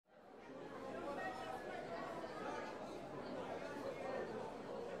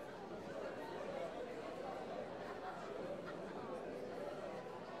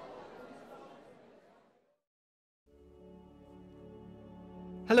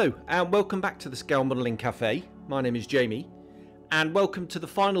Hello and welcome back to the Scale Modelling Cafe. My name is Jamie and welcome to the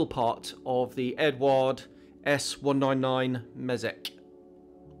final part of the Eduard S-199 Mezek.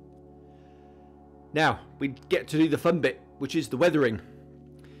 Now we get to do the fun bit, which is the weathering.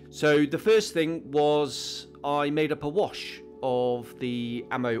 So the first thing was I made up a wash of the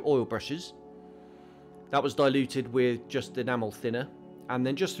ammo oil brushes. That was diluted with just enamel thinner, and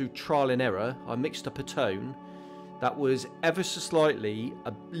then just through trial and error I mixed up a tone that was ever so slightly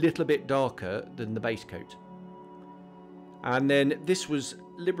a little bit darker than the base coat. And then this was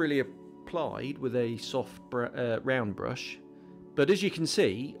liberally applied with a soft round brush. But as you can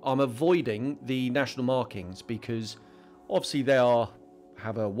see, I'm avoiding the national markings because obviously they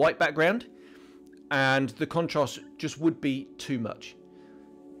have a white background and the contrast just would be too much.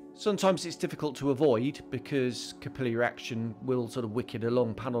 Sometimes it's difficult to avoid because capillary action will sort of wick it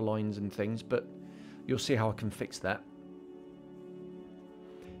along panel lines and things, but you'll see how I can fix that.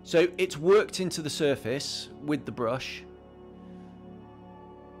 So it's worked into the surface with the brush,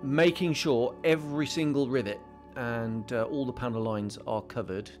 making sure every single rivet and all the panel lines are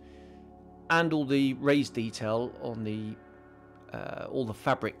covered, and all the raised detail on the all the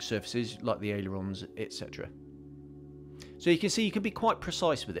fabric surfaces like the ailerons, etc. So you can see you can be quite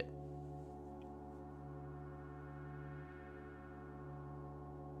precise with it.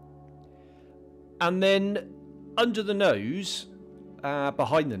 And then under the nose,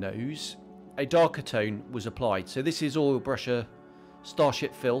 behind the nose, a darker tone was applied. So this is oil brusher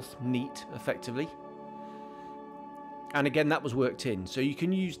Starship Filth Neat, effectively. And again, that was worked in. So you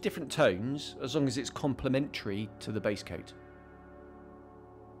can use different tones as long as it's complementary to the base coat.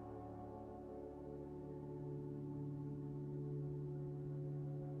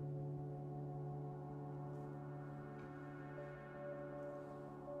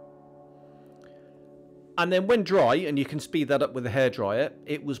 And then when dry, and you can speed that up with a hairdryer,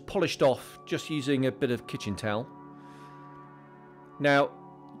 it was polished off just using a bit of kitchen towel. Now,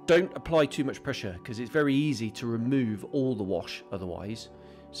 don't apply too much pressure because it's very easy to remove all the wash otherwise.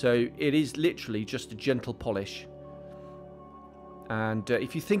 So it is literally just a gentle polish. And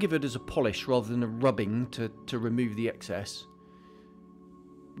if you think of it as a polish rather than a rubbing to remove the excess,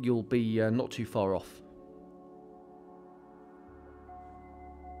 you'll be not too far off.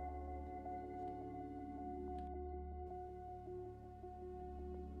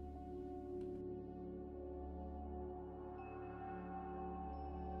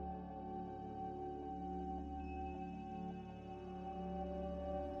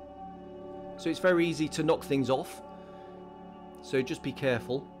 So it's very easy to knock things off, so just be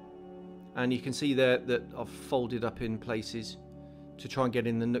careful. And you can see there that I've folded up in places to try and get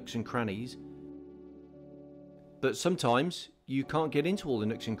in the nooks and crannies, but sometimes you can't get into all the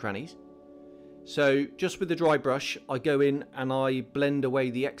nooks and crannies. So just with the dry brush I go in and I blend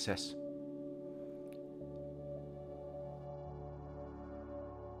away the excess.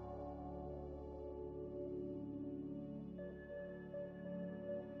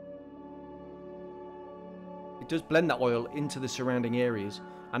 It does blend that oil into the surrounding areas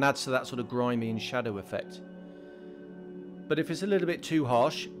and adds to that sort of grimy and shadow effect. But if it's a little bit too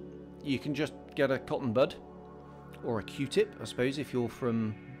harsh, you can just get a cotton bud or a Q-tip, I suppose, if you're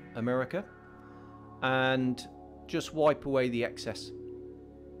from America, and just wipe away the excess.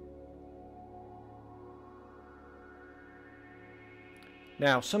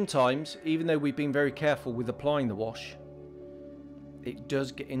 Now, sometimes, even though we've been very careful with applying the wash, it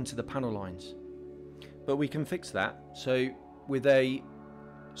does get into the panel lines. But we can fix that. So with a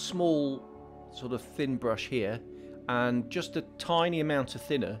small sort of thin brush here and just a tiny amount of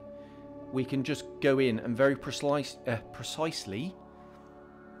thinner, we can just go in and very precisely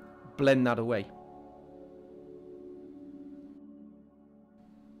blend that away.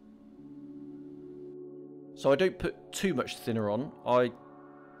 So I don't put too much thinner on. I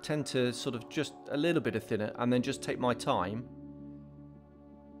tend to sort of just a little bit of thinner and then just take my time.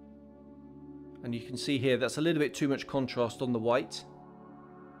 And you can see here that's a little bit too much contrast on the white.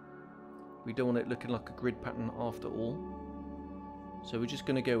 We don't want it looking like a grid pattern after all. So we're just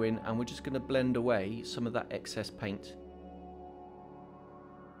going to go in and we're just going to blend away some of that excess paint.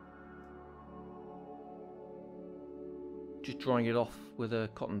 Just drying it off with a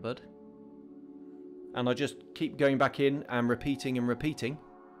cotton bud. And I just keep going back in and repeating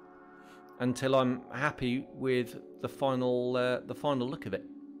until I'm happy with the final look of it.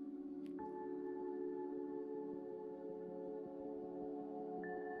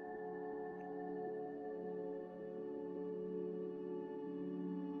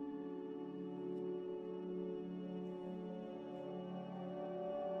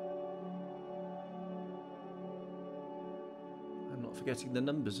 forgetting the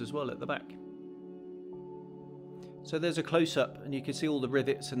numbers as well at the back. So there's a close-up and you can see all the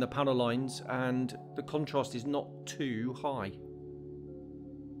rivets and the panel lines, and the contrast is not too high.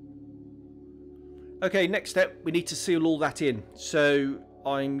 Okay, next step, we need to seal all that in. So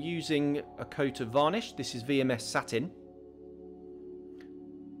I'm using a coat of varnish. This is VMS Satin.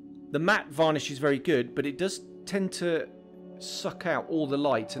 The matte varnish is very good, but it does tend to suck out all the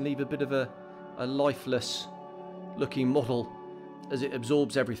light and leave a bit of a lifeless looking model as it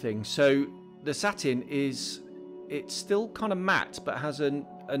absorbs everything. So the satin is, it's still kind of matte but has a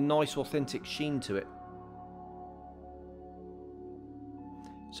nice authentic sheen to it.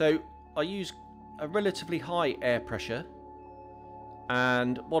 So I use a relatively high air pressure,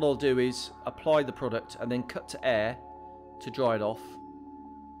 and what I'll do is apply the product and then cut to air to dry it off.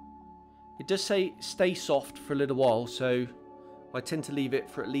 It does say stay soft for a little while, so I tend to leave it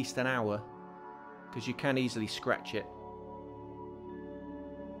for at least an hour because you can easily scratch it.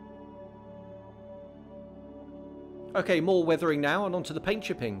 Okay, more weathering now and onto the paint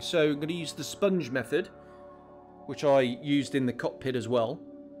chipping. So I'm going to use the sponge method, which I used in the cockpit as well.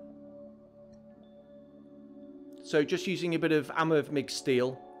 So just using a bit of Amov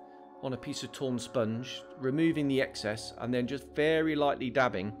steel on a piece of torn sponge, removing the excess and then just very lightly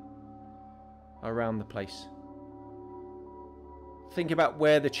dabbing around the place. Think about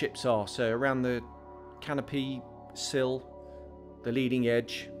where the chips are, so around the canopy sill, the leading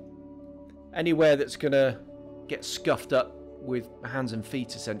edge, anywhere that's going to get scuffed up with hands and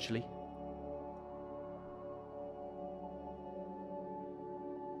feet essentially.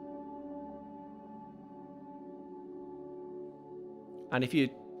 And if you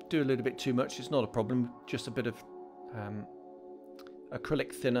do a little bit too much, it's not a problem. Just a bit of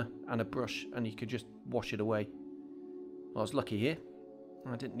acrylic thinner and a brush and you could just wash it away. I was lucky here.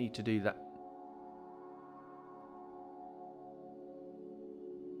 I didn't need to do that.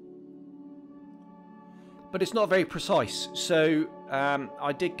 But it's not very precise, so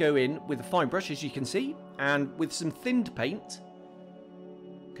I did go in with a fine brush, as you can see, and with some thinned paint,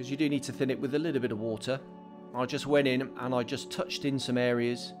 because you do need to thin it with a little bit of water. I just went in and I just touched in some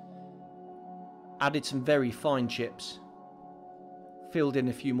areas, added some very fine chips, filled in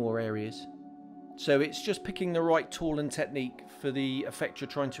a few more areas. So it's just picking the right tool and technique for the effect you're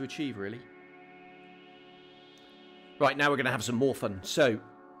trying to achieve, really. Right, now we're going to have some more fun. So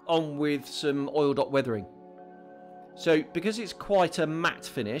on with some oil dot weathering. So because it's quite a matte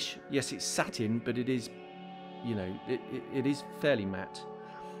finish, yes, it's satin, but it is, you know, it is fairly matte.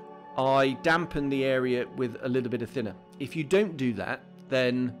 I dampen the area with a little bit of thinner. If you don't do that,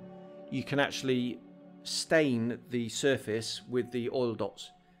 then you can actually stain the surface with the oil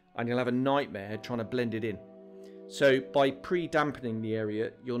dots and you'll have a nightmare trying to blend it in. So by pre-dampening the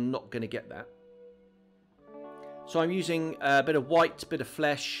area, you're not going to get that. So I'm using a bit of white, bit of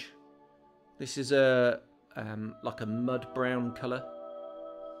flesh. This is a like a mud brown colour.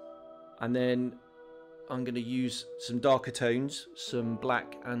 And then I'm going to use some darker tones, some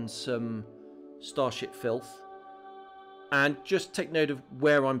black and some Starship Filth. And just take note of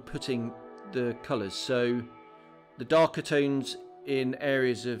where I'm putting the colours. So the darker tones in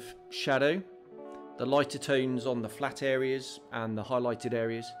areas of shadow, the lighter tones on the flat areas and the highlighted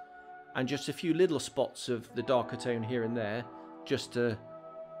areas, and just a few little spots of the darker tone here and there, just to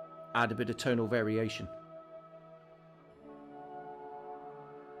add a bit of tonal variation.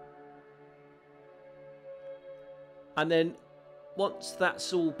 And then once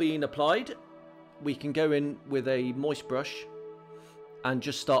that's all been applied, we can go in with a moist brush and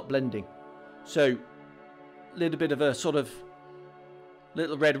just start blending. So a little bit of a sort of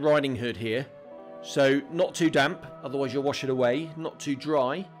Little Red Riding Hood here. So not too damp, otherwise you'll wash it away. Not too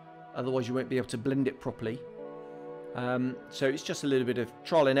dry, otherwise you won't be able to blend it properly. So it's just a little bit of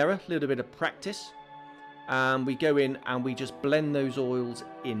trial and error, a little bit of practice. And we go in and we just blend those oils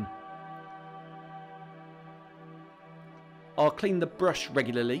in. I'll clean the brush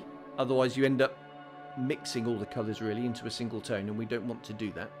regularly, otherwise you end up mixing all the colours really into a single tone, and we don't want to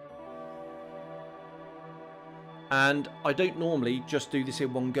do that. And I don't normally just do this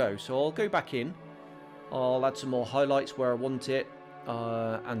in one go, so I'll go back in, I'll add some more highlights where I want it,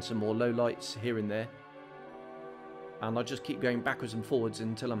 and some more lowlights here and there, and I'll just keep going backwards and forwards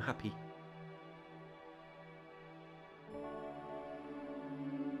until I'm happy.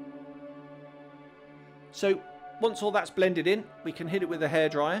 So once all that's blended in, we can hit it with a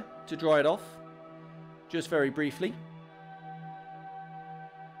hairdryer to dry it off, just very briefly.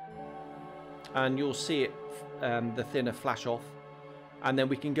 And you'll see it, the thinner flash off. And then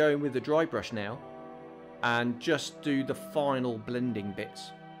we can go in with the dry brush now and just do the final blending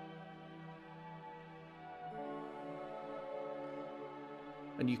bits.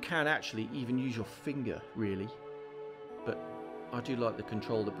 And you can actually even use your finger, really. But I do like the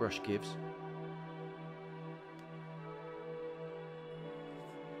control the brush gives.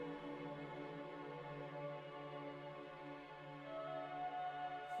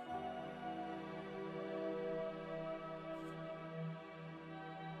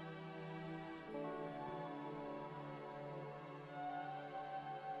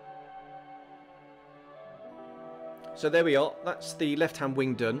 So there we are, that's the left hand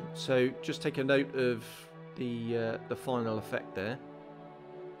wing done. So just take a note of the final effect there,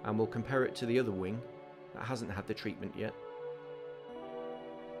 and we'll compare it to the other wing that hasn't had the treatment yet.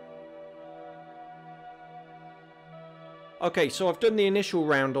 Okay, so I've done the initial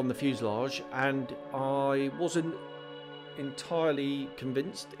round on the fuselage and I wasn't entirely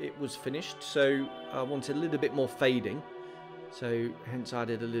convinced it was finished, so I wanted a little bit more fading, so hence I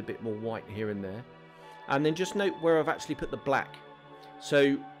added a little bit more white here and there. And then just note where I've actually put the black.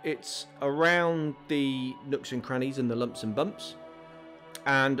 So it's around the nooks and crannies and the lumps and bumps,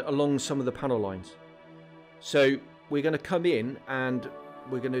 and along some of the panel lines. So we're going to come in and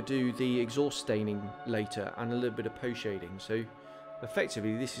we're going to do the exhaust staining later and a little bit of post shading. So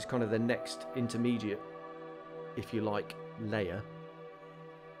effectively this is kind of the next intermediate, if you like, layer.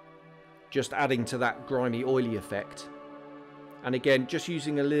 Just adding to that grimy oily effect. And again, just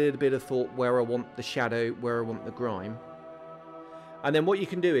using a little bit of thought where I want the shadow, where I want the grime. And then what you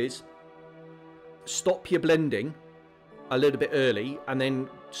can do is stop your blending a little bit early and then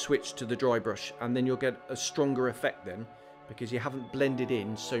switch to the dry brush, and then you'll get a stronger effect then, because you haven't blended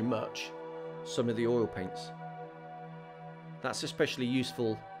in so much some of the oil paints. That's especially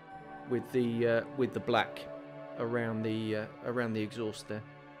useful with the black around the exhaust there.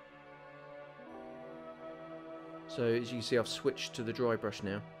 So as you can see, I've switched to the dry brush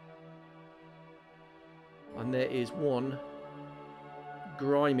now. And there is one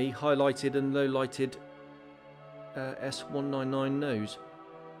grimy, highlighted and low lighted S-199 nose.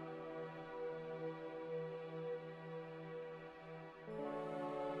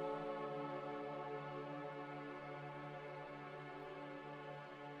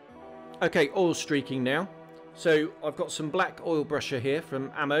 Okay, oil streaking now. So I've got some black oil brusher here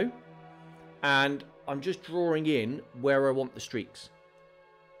from Ammo, and I'm just drawing in where I want the streaks.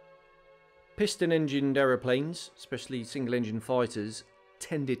 Piston engined aeroplanes, especially single engine fighters,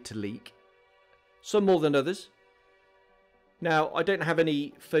 tended to leak, some more than others. Now I don't have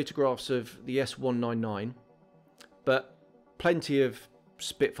any photographs of the S-199, but plenty of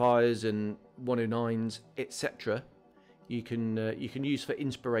Spitfires and 109s, etc. you can use for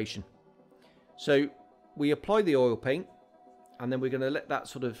inspiration. So we apply the oil paint, and then we're going to let that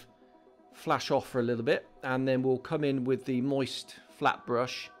sort of flash off for a little bit, and then we'll come in with the moist flat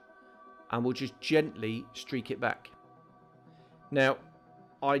brush and we'll just gently streak it back. Now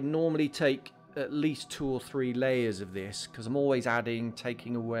I normally take at least 2 or 3 layers of this, because I'm always adding,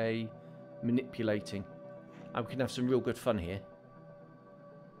 taking away, manipulating, and we can have some real good fun here.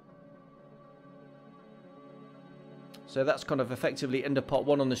 So that's kind of effectively end of part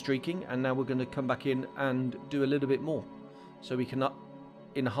 1 on the streaking, and now we're going to come back in and do a little bit more, so we can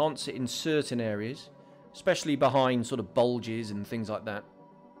enhance it in certain areas, especially behind sort of bulges and things like that.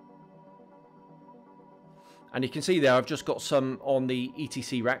 And you can see there I've just got some on the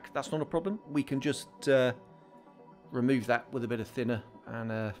ETC rack. That's not a problem. We can just remove that with a bit of thinner and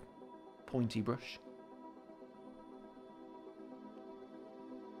a pointy brush.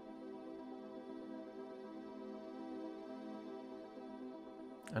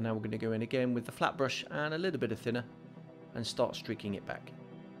 And now we're going to go in again with the flat brush and a little bit of thinner and start streaking it back.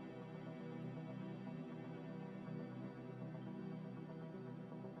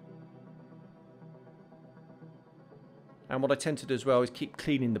 And what I tend to do as well is keep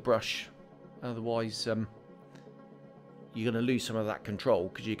cleaning the brush, otherwise you're going to lose some of that control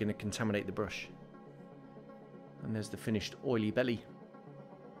because you're going to contaminate the brush. And there's the finished oily belly.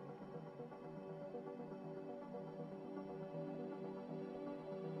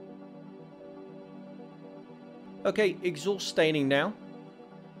 Okay, exhaust staining now.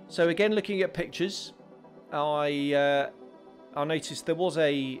 So again, looking at pictures, I noticed there was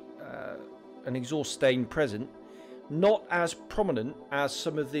an exhaust stain present. Not as prominent as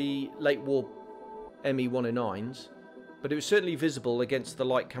some of the late war ME-109s, but it was certainly visible against the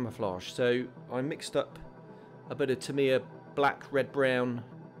light camouflage. So I mixed up a bit of Tamiya black, red, brown,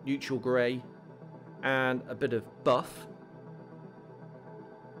 neutral grey, and a bit of buff.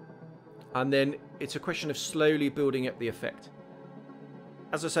 And then it's a question of slowly building up the effect.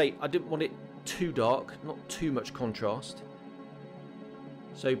 As I say, I didn't want it too dark, not too much contrast.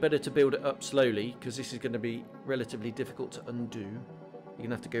 So better to build it up slowly, because this is going to be relatively difficult to undo You're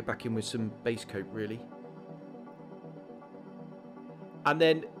gonna have to go back in with some base coat really. And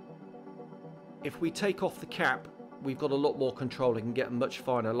then if we take off the cap, we've got a lot more control and can get a much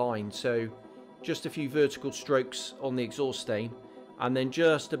finer line. So just a few vertical strokes on the exhaust stain, and then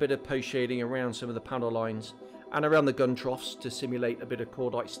just a bit of post shading around some of the panel lines and around the gun troughs to simulate a bit of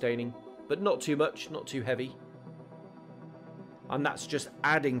cordite staining, but not too much, not too heavy. And that's just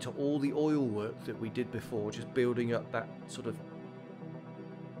adding to all the oil work that we did before, just building up that sort of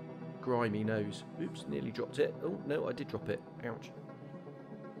grimy nose. Oops, nearly dropped it. Oh no, I did drop it. Ouch.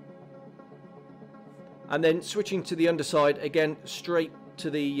 And then switching to the underside, again straight to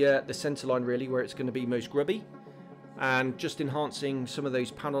the centre line really, where it's going to be most grubby, and just enhancing some of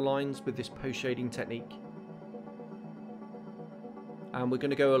those panel lines with this post shading technique. And we're going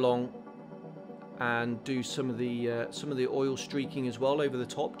to go along and do some of the oil streaking as well over the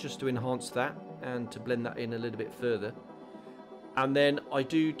top, just to enhance that and to blend that in a little bit further. And then I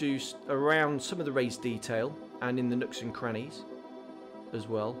do around some of the raised detail and in the nooks and crannies as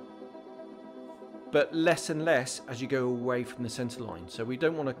well, but less and less as you go away from the center line. So we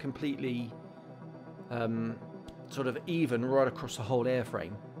don't want to completely sort of even right across the whole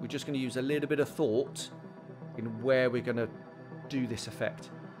airframe. We're just going to use a little bit of thought in where we're going to do this effect.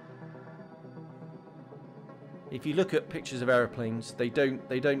 If you look at pictures of aeroplanes, they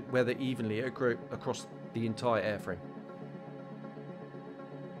don't weather evenly across the entire airframe.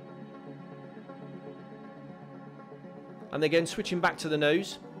 And again, switching back to the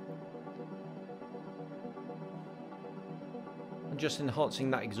nose and just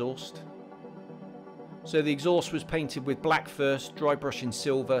enhancing that exhaust. So the exhaust was painted with black first, dry brush in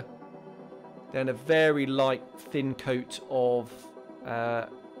silver, then a very light thin coat of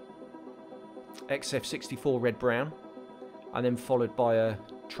XF64 red brown, and then followed by a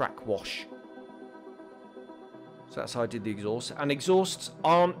track wash. So that's how I did the exhaust. And exhausts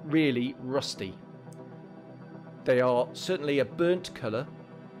aren't really rusty. They are certainly a burnt colour,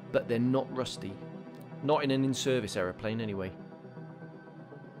 but they're not rusty. Not in an in-service aeroplane anyway.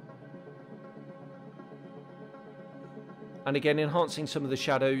 And again, enhancing some of the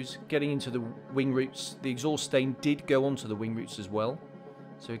shadows, getting into the wing roots. The exhaust stain did go onto the wing roots as well.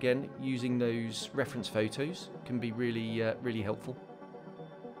 So again, using those reference photos can be really, really helpful.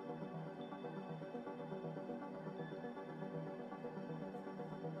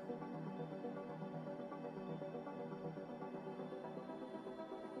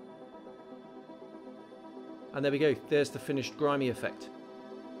 And there we go, there's the finished grimy effect.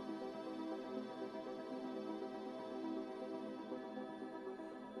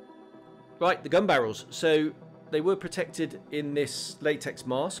 Right, the gun barrels. So they were protected in this latex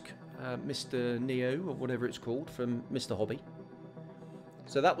mask, Mr. Neo, or whatever it's called, from Mr. Hobby.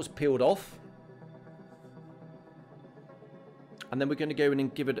 So that was peeled off. And then we're going to go in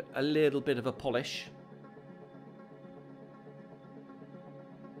and give it a little bit of a polish.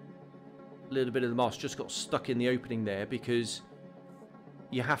 A little bit of the mask just got stuck in the opening there, because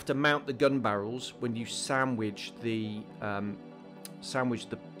you have to mount the gun barrels when you sandwich the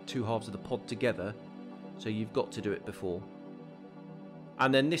two halves of the pod together. So you've got to do it before.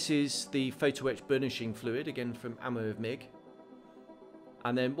 And then this is the photo etch burnishing fluid, again from Ammo of MiG.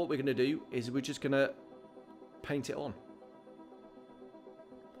 And then what we're going to do is we're just going to paint it on.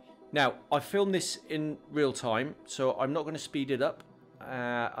 Now, I filmed this in real time, so I'm not going to speed it up.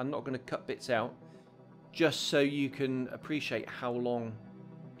 I'm not going to cut bits out, just so you can appreciate how long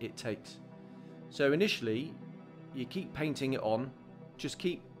it takes. So initially, you keep painting it on, just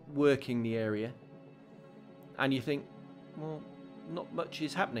keep working the area, and you think, well, not much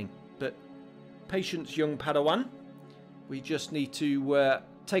is happening. But patience, young Padawan. We just need to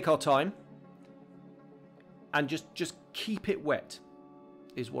take our time and just keep it wet,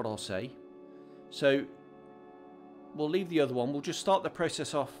 is what I'll say. So we'll leave the other one. We'll just start the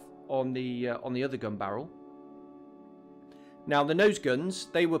process off on the other gun barrel. Now the nose guns,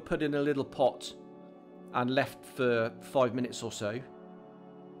 they were put in a little pot and left for 5 minutes or so.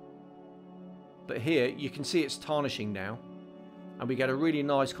 But here you can see it's tarnishing now, and we get a really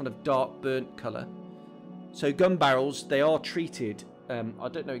nice kind of dark burnt colour. So gun barrels, they are treated, I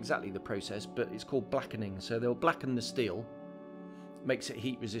don't know exactly the process, but it's called blackening. So they'll blacken the steel, makes it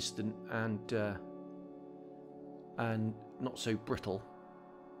heat resistant and not so brittle.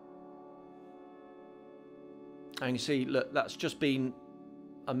 And you see, look, that's just been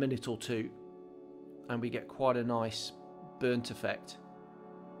a minute or two, and we get quite a nice burnt effect.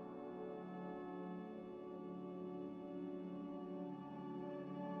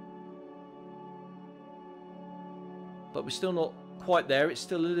 But we're still not quite there. It's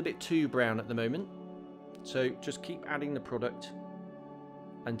still a little bit too brown at the moment. So just keep adding the product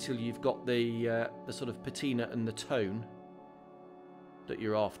until you've got the sort of patina and the tone that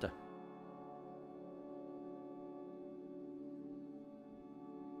you're after.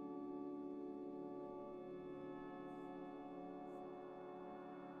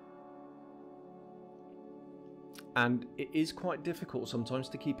 And it is quite difficult sometimes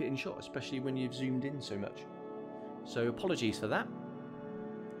to keep it in shot, especially when you've zoomed in so much. So apologies for that,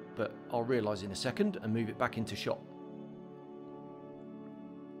 but I'll realise in a second and move it back into shot.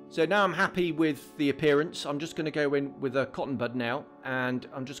 So now I'm happy with the appearance. I'm just going to go in with a cotton bud now, and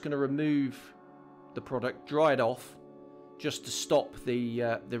I'm just going to remove the product, dry it off, just to stop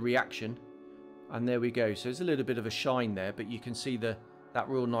the reaction. And there we go. So there's a little bit of a shine there, but you can see that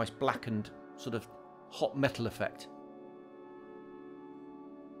real nice blackened sort of hot metal effect.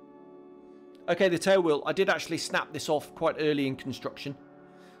 Okay, the tail wheel, I did actually snap this off quite early in construction.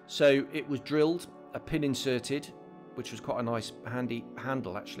 So it was drilled, a pin inserted, which was quite a nice handy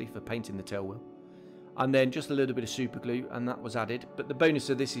handle actually for painting the tail wheel. And then just a little bit of super glue, and that was added. But the bonus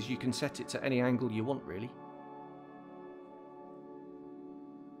of this is you can set it to any angle you want, really.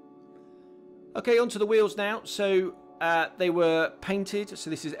 Okay, onto the wheels now. So they were painted. So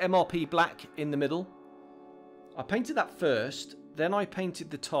this is MRP black in the middle. I painted that first, then I painted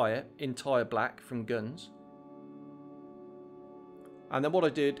the tyre in tyre black from Guns. And then what I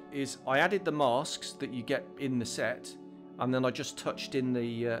did is I added the masks that you get in the set, and then I just touched in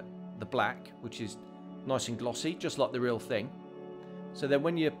the black, which is nice and glossy, just like the real thing. So then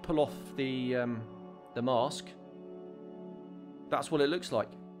when you pull off the mask, that's what it looks like.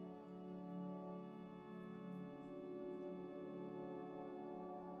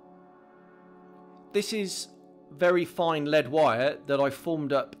 This is very fine lead wire that I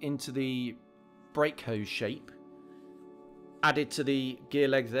formed up into the brake hose shape, added to the gear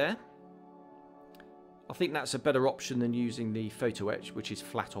leg there. I think that's a better option than using the photo etch, which is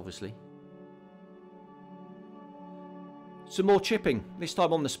flat obviously. Some more chipping, this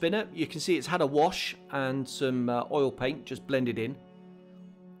time on the spinner. You can see it's had a wash and some oil paint just blended in,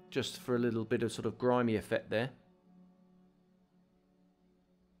 just for a little bit of sort of grimy effect there.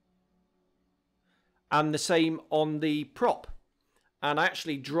 And the same on the prop. And I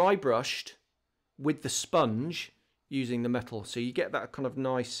actually dry brushed with the sponge using the metal. So you get that kind of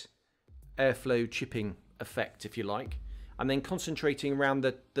nice airflow chipping effect, if you like. And then concentrating around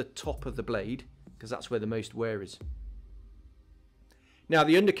the top of the blade, because that's where the most wear is. Now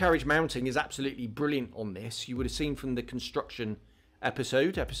the undercarriage mounting is absolutely brilliant on this. You would have seen from the construction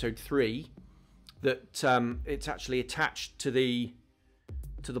episode 3, that it's actually attached to the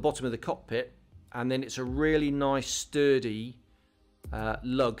bottom of the cockpit. And then it's a really nice sturdy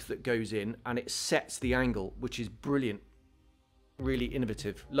lug that goes in, and it sets the angle, which is brilliant. Really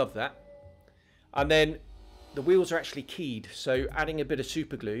innovative. Love that. And then the wheels are actually keyed, so adding a bit of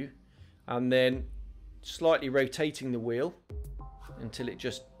super glue and then slightly rotating the wheel until it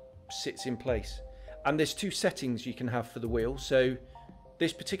just sits in place. And there's 2 settings you can have for the wheel. So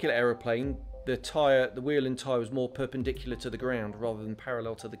this particular aeroplane, the wheel and tyre was more perpendicular to the ground rather than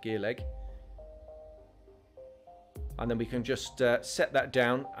parallel to the gear leg. And then we can just set that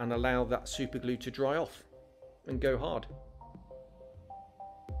down and allow that super glue to dry off and go hard.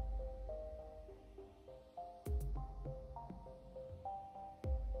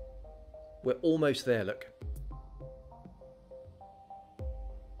 We're almost there, look.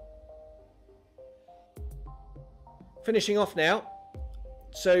 Finishing off now.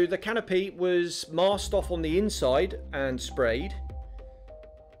 So the canopy was masked off on the inside and sprayed.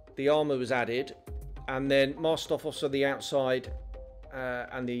 The armour was added. And then masked off also the outside,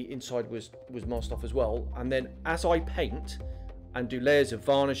 and the inside was masked off as well. And then as I paint and do layers of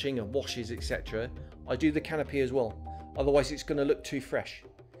varnishing and washes, etc., I do the canopy as well. Otherwise it's going to look too fresh.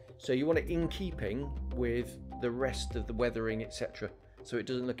 So you want it in keeping with the rest of the weathering, etc., so it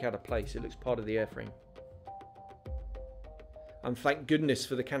doesn't look out of place. It looks part of the airframe. And thank goodness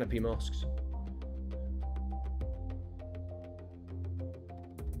for the canopy masks.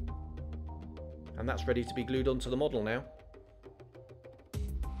 And that's ready to be glued onto the model now.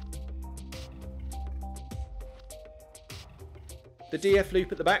 The DF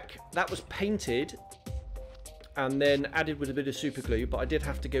loop at the back, that was painted and then added with a bit of super glue, but I did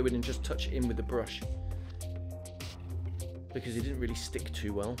have to go in and just touch it in with the brush because it didn't really stick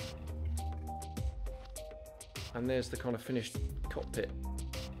too well. And there's the kind of finished cockpit.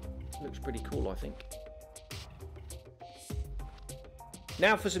 Looks pretty cool, I think.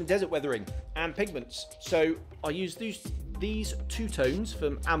 Now for some desert weathering and pigments. So I use these 2 tones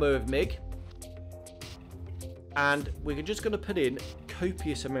from Ammo of MiG, and we're just going to put in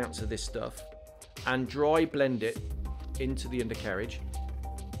copious amounts of this stuff and dry blend it into the undercarriage.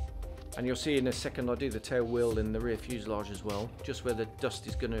 And you'll see in a second I do the tail wheel and the rear fuselage as well, just where the dust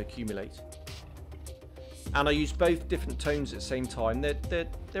is going to accumulate. And I use both different tones at the same time. They're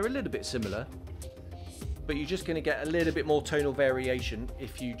a little bit similar, but you're just going to get a little bit more tonal variation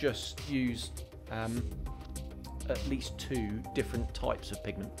if you just use at least 2 different types of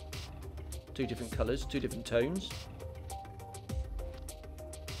pigment. 2 different colours, 2 different tones.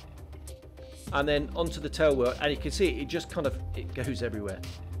 And then onto the tail wheel, and you can see it just kind of, it goes everywhere.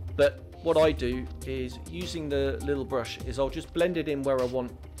 But what I do is, using the little brush, is I'll just blend it in where I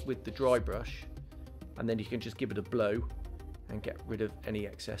want with the dry brush, and then you can just give it a blow and get rid of any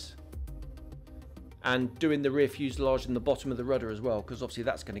excess. And doing the rear fuselage and the bottom of the rudder as well, because obviously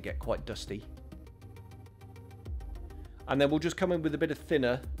that's going to get quite dusty. And then we'll just come in with a bit of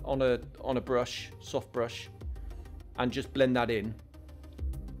thinner on a brush, soft brush, and just blend that in.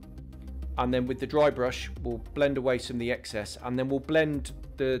 And then with the dry brush, we'll blend away some of the excess, and then we'll blend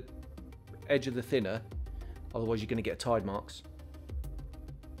the edge of the thinner, otherwise you're going to get tide marks.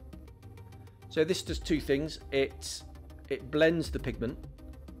 So this does 2 things. It blends the pigment,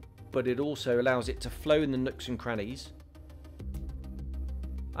 but it also allows it to flow in the nooks and crannies.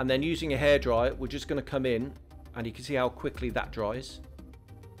 And then using a hairdryer, we're just going to come in, and you can see how quickly that dries.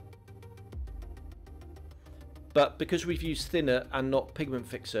 But because we've used thinner and not pigment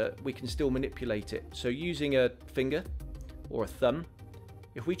fixer, we can still manipulate it. So using a finger or a thumb,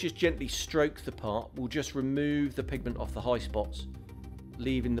 if we just gently stroke the part, we'll just remove the pigment off the high spots,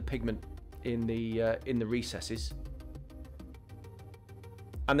 leaving the pigment in the recesses.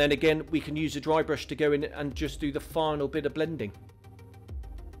 And then again, we can use a dry brush to go in and just do the final bit of blending.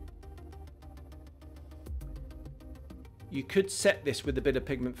 You could set this with a bit of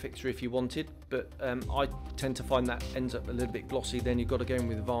pigment fixer if you wanted, but I tend to find that ends up a little bit glossy. Then you've got to go in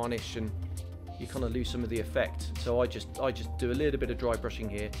with varnish and you kind of lose some of the effect. So I just do a little bit of dry brushing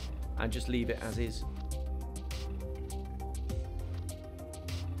here and just leave it as is.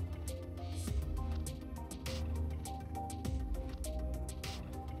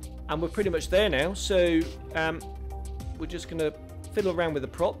 And we're pretty much there now. So we're just going to fiddle around with the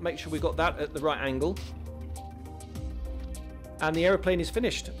prop, make sure we got that at the right angle. And the aeroplane is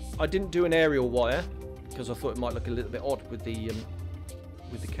finished. I didn't do an aerial wire because I thought it might look a little bit odd with the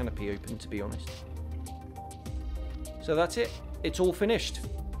canopy open, to be honest. So that's it. It's all finished.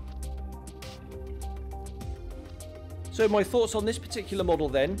 So my thoughts on this particular model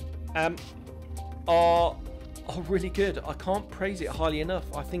then are really good. I can't praise it highly enough.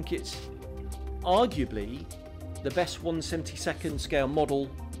 I think it's arguably the best 1/72nd scale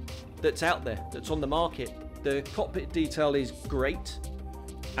model that's out there, that's on the market. The cockpit detail is great,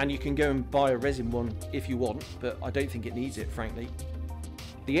 and you can go and buy a resin one if you want, but I don't think it needs it, frankly.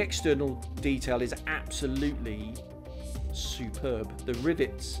 The external detail is absolutely superb. The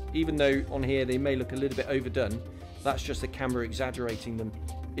rivets, even though on here they may look a little bit overdone, that's just the camera exaggerating them.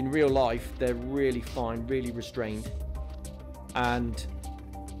 In real life, they're really fine, really restrained, and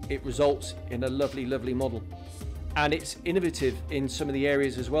it results in a lovely, lovely model. And it's innovative in some of the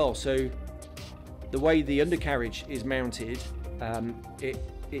areas as well. So the way the undercarriage is mounted,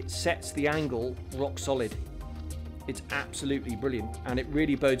 it sets the angle rock solid. It's absolutely brilliant, and it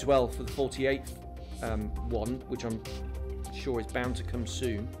really bodes well for the 48th one, which I'm sure is bound to come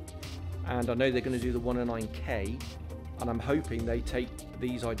soon. And I know they're going to do the 109K, and I'm hoping they take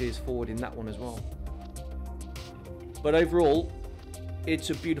these ideas forward in that one as well. But overall, it's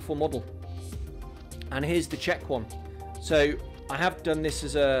a beautiful model. And here's the check one. So I have done this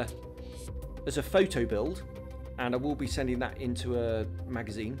as a photo build, and I will be sending that into a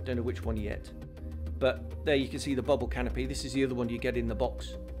magazine. Don't know which one yet, but there you can see the bubble canopy. This is the other one you get in the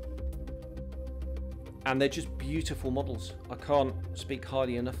box, and they're just beautiful models. I can't speak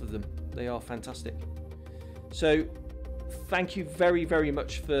highly enough of them. They are fantastic. So thank you very, very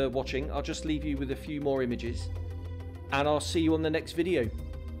much for watching. I'll just leave you with a few more images, and I'll see you on the next video.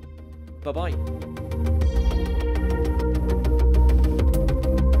 Bye bye.